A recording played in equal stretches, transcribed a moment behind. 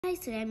Guys,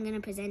 today I'm going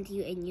to present to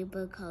you a new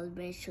book called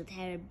Bridge to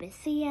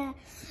Terabithia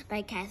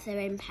by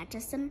Catherine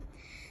Patterson.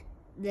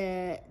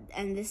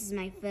 And this is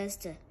my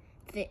first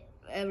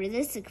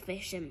realistic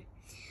fiction.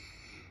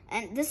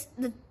 And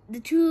the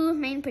two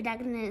main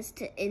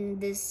protagonists in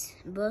this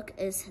book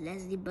is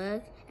Leslie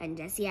Burke and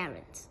Jesse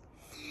Aarons.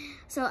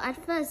 So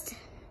at first,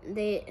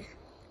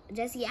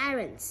 Jesse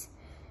Aarons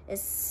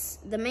is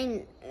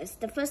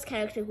the first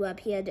character who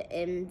appeared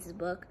in this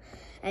book,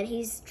 and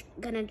he's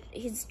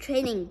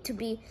training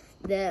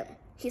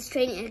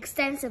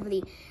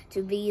extensively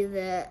to be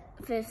the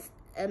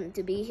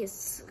to be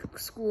his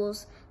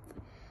school's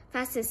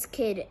fastest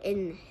kid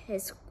in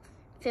his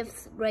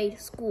fifth grade.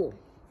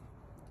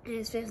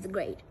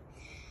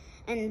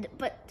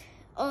 But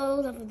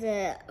all of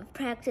the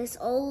practice,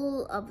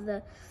 all of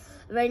the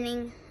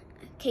learning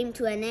came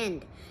to an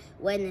end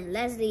when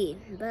Leslie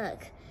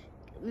Burke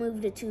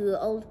moved to the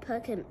old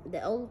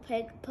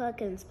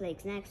Perkins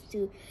place next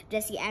to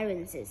Jesse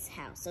Aarons'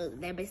 house. So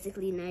they're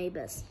basically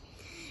neighbors.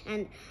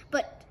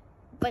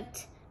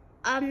 But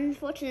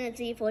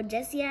unfortunately for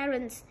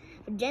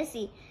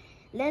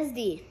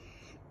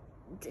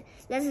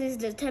Leslie's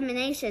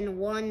determination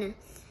won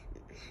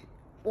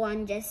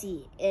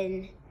Jesse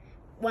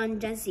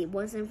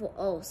once and for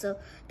all. So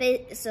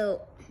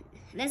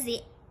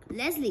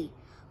Leslie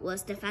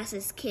was the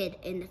fastest kid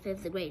in the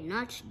fifth grade,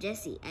 not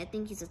Jesse. I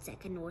think he's a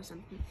second or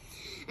something.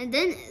 And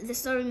then the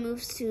story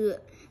moves to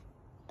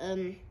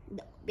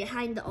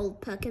behind the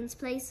old Perkins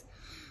place,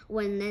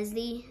 when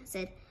Leslie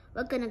said,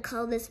 "We're gonna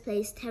call this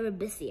place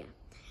Terabithia."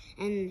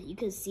 And you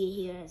can see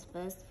here at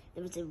first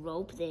there was a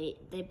rope. They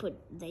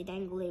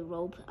dangled a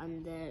rope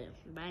on the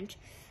branch.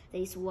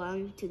 They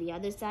swung to the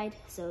other side,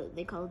 so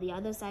they called the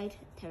other side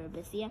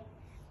Terabithia.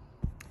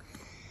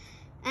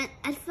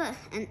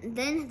 And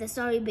then the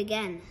story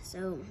began.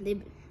 So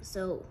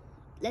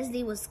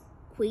Leslie was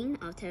queen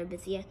of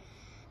Terabithia,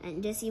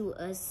 and Jesse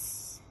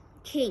was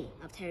king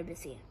of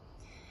Terabithia.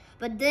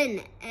 But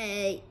then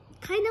a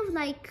kind of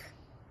like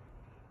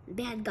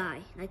bad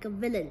guy, like a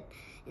villain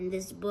in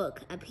this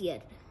book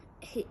appeared.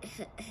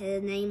 Her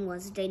name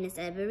was Janice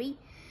Avery,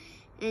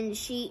 and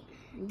she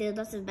did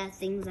lots of bad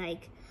things,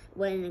 like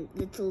when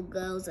little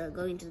girls are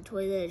going to the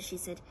toilet, she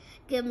said,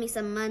 "Give me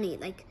some money,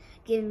 like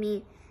give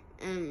me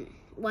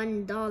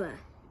 $1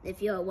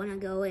 if you want to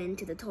go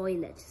into the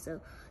toilet." So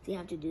you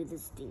have to do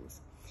these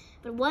things.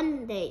 But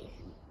one day,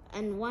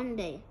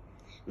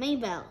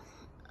 Mabel,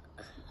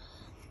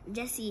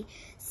 Jesse's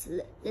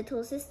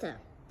little sister,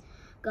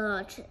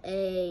 got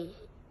a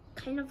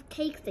kind of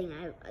cake thing.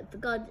 I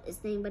forgot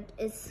its name, but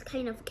it's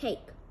kind of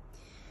cake.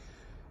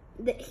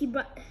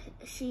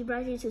 She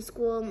brought it to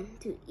school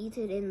to eat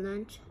it in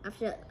lunch,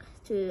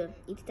 to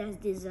eat it as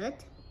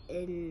dessert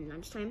in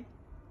lunchtime.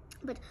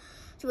 But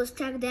she was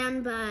tracked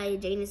down by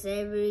Janice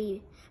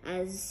Avery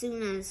as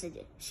soon as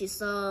she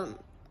saw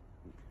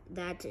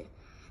that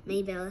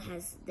Mabel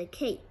has the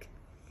cake.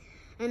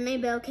 And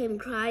Mabel came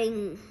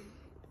running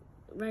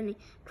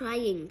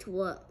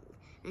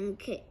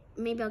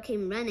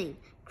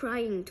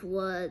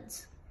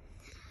towards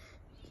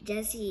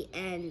Jesse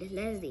and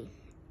Leslie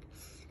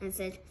and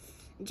said,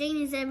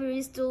 "Janice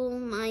Avery stole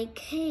my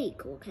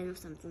cake," or kind of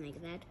something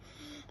like that.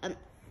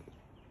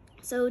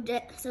 So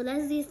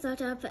Leslie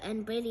thought up a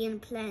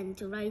brilliant plan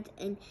to write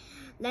a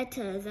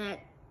letter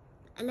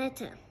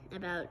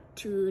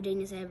to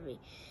Janice Avery.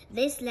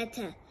 This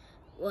letter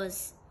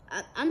was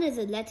under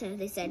the letter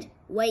they said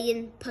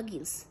Wayne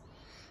Puggins.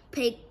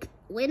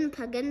 Wayne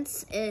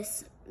Puggins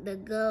is the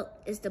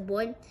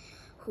boy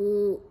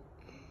who,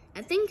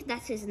 I think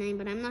that's his name,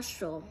 but I'm not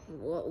sure.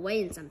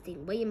 Wayne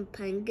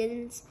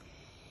Puggins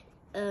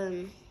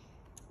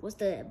was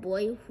the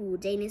boy who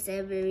Janice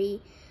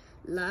Avery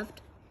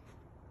loved.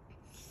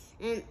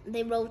 And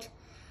they wrote,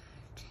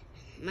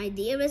 "My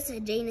dearest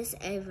Janice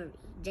Avery,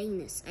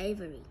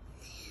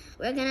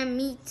 we're gonna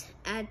meet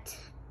at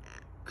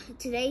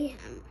today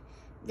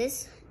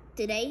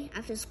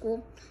after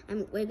school.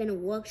 We're gonna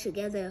walk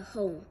together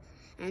home."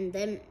 And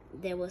then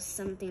there was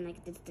something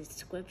like this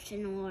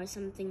description or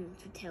something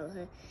to tell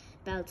her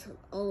about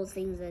all the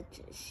things that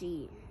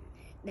he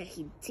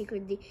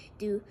secretly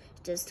do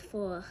just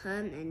for her,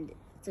 and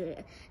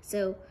to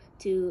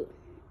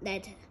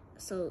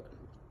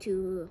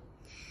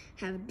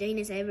have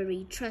Janice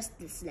Avery trust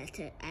this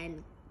letter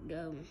and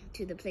go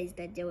to the place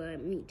that they will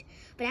meet.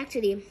 But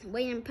actually,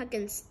 William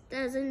Puggins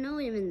doesn't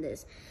know even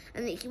this,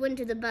 and he went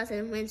to the bus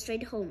and went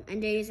straight home,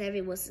 and Janice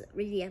Avery was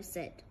really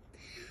upset.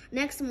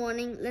 Next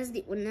morning,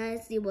 when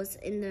Leslie was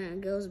in the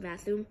girls'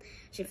 bathroom,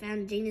 she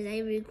found Janice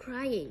Avery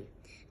crying.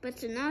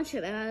 But not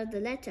about the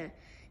letter,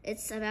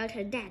 it's about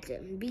her dad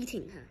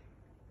beating her.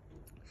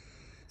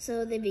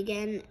 So they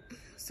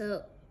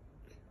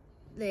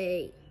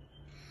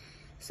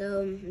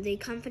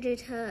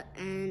comforted her,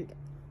 and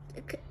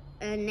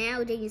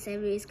now Janice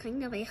Avery is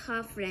kind of a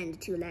half friend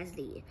to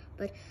Leslie.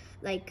 But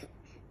like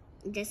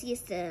Jesse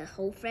is the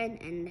whole friend,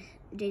 and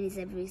Janice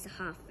Avery is a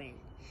half friend.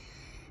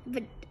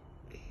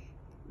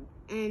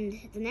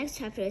 And the next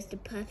chapter is the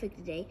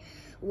perfect day,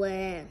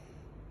 where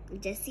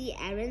Jesse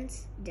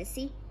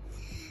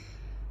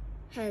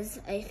has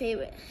a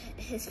favorite.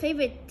 His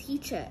favorite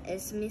teacher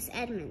is Miss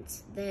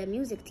Edmonds, the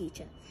music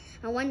teacher.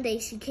 And one day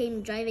she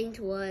came driving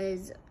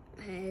towards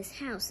his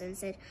house and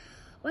said,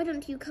 "Why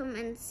don't you come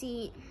and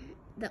see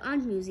the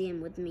art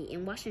museum with me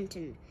in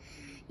Washington?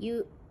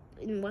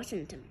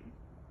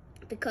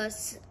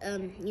 Because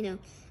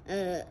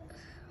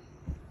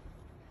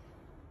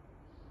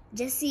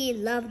Jessie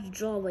loved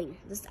drawing.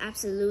 Just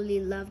absolutely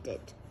loved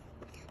it,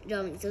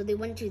 drawing. So they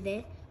went to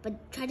there.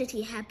 But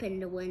tragedy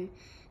happened when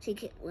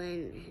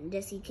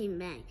Jessie came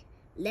back.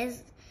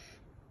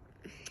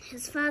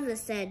 His father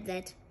said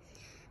that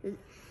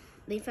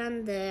they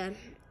found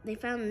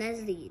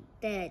Leslie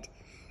dead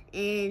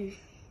in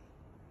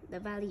the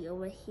valley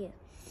over here,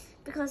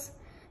 because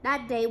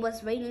that day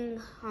was raining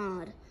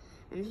hard,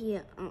 and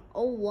here are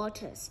all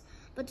waters.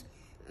 But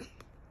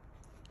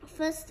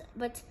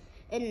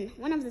in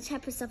one of the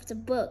chapters of the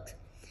book,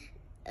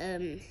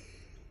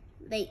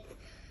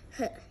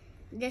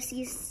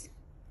 Jessie's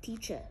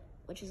teacher,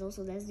 which is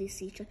also Leslie's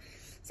teacher,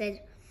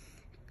 said,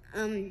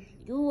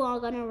 "You are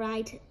gonna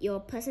write your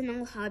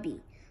personal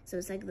hobby." So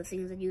it's like the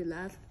things that you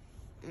love.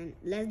 And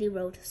Leslie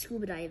wrote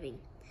scuba diving.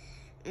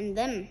 And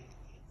then,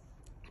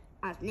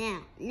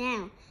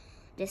 now,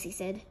 Jessie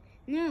said,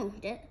 no,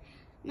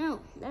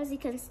 Leslie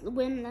can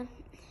swim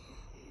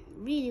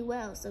really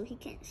well, so she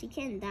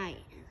can't die.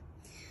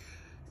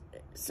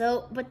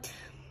 So, but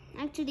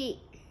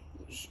actually,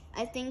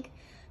 I think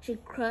she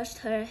crushed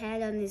her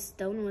head on this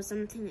stone or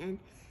something, and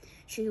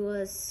she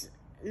was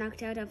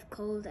knocked out of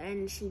cold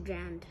and she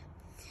drowned.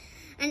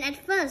 And at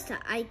first,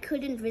 I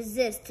couldn't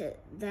resist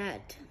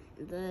that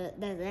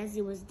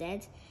Leslie was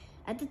dead.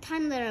 At the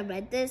time that I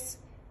read this,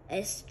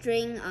 a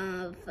string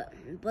of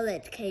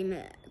bullets came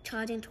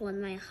charging toward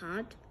my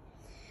heart.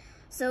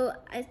 So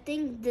I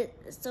think the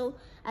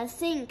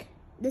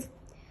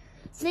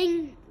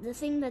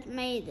thing that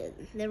made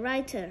the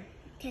writer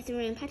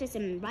Catherine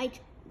Patterson write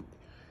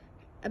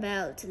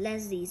about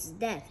Leslie's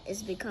death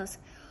is because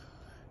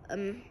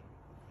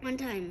one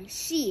time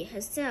she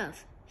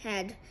herself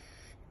had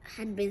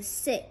been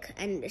sick,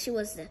 and she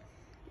was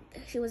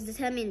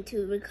determined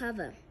to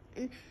recover,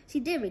 and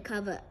she did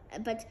recover.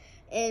 But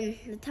in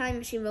the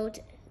time she wrote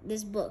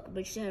this book,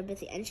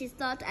 Tererabithia, and she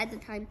thought at the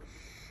time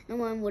no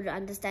one would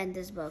understand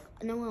this book.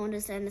 No one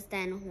would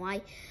understand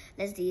why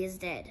Leslie is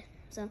dead.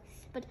 So,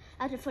 but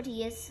after 40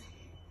 years,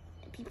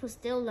 people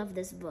still love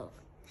this book.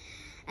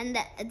 And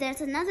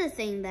there's another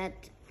thing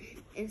that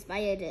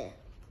inspired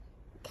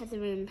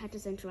Catherine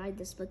Patterson to write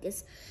this book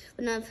is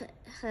one of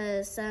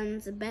her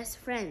son's best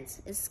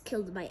friends is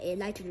killed by a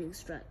lightning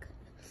strike.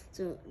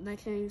 So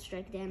lightning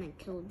struck down and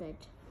killed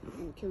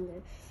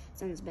her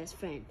son's best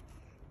friend.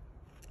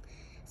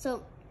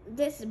 So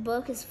this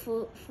book is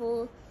full.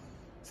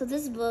 So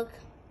this book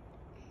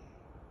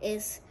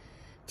is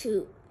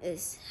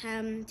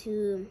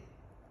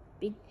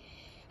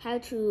how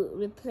to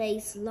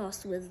replace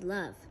loss with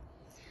love.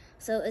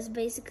 So it's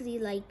basically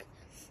like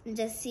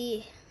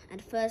Jessie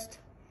at first.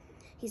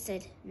 He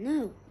said,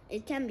 "No,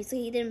 it can't be." So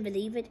he didn't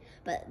believe it.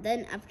 But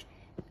then after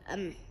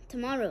the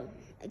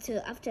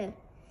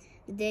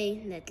day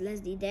that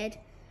Leslie died,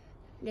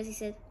 Jessie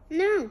said,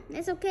 "No,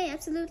 that's okay,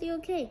 absolutely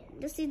okay."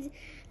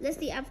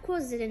 Leslie of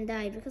course didn't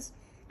die because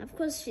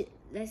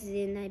Leslie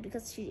didn't die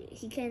because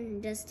he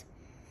can't just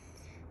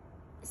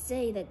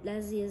say that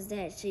Leslie is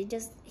dead. He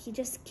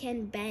just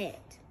can't bear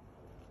it.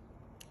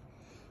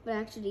 But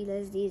actually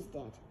Leslie is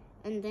dead.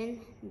 And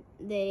then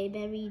they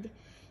buried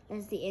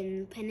Leslie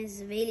in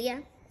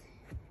Pennsylvania,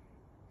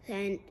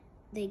 and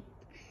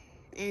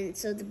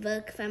so the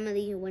Burke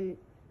family went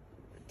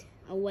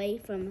away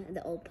from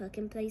the old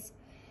Perkin place,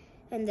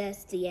 and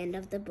that's the end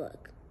of the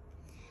book.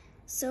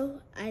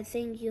 So I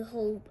think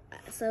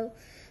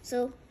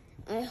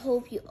I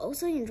hope you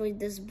also enjoyed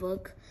this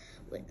book,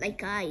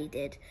 like I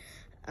did.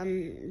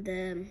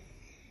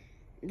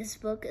 This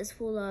book is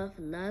full of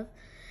love,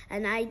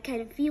 and I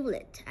can feel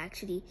it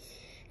actually.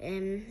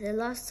 The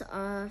loss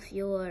of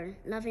your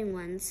loving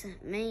ones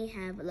may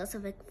have lots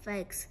of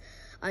effects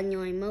on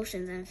your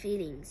emotions and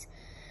feelings,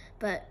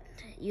 but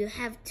you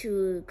have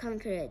to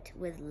conquer it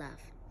with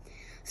love.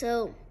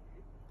 So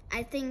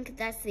I think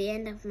that's the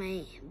end of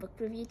my book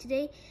review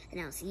today, and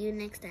I'll see you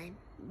next time.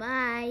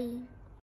 Bye!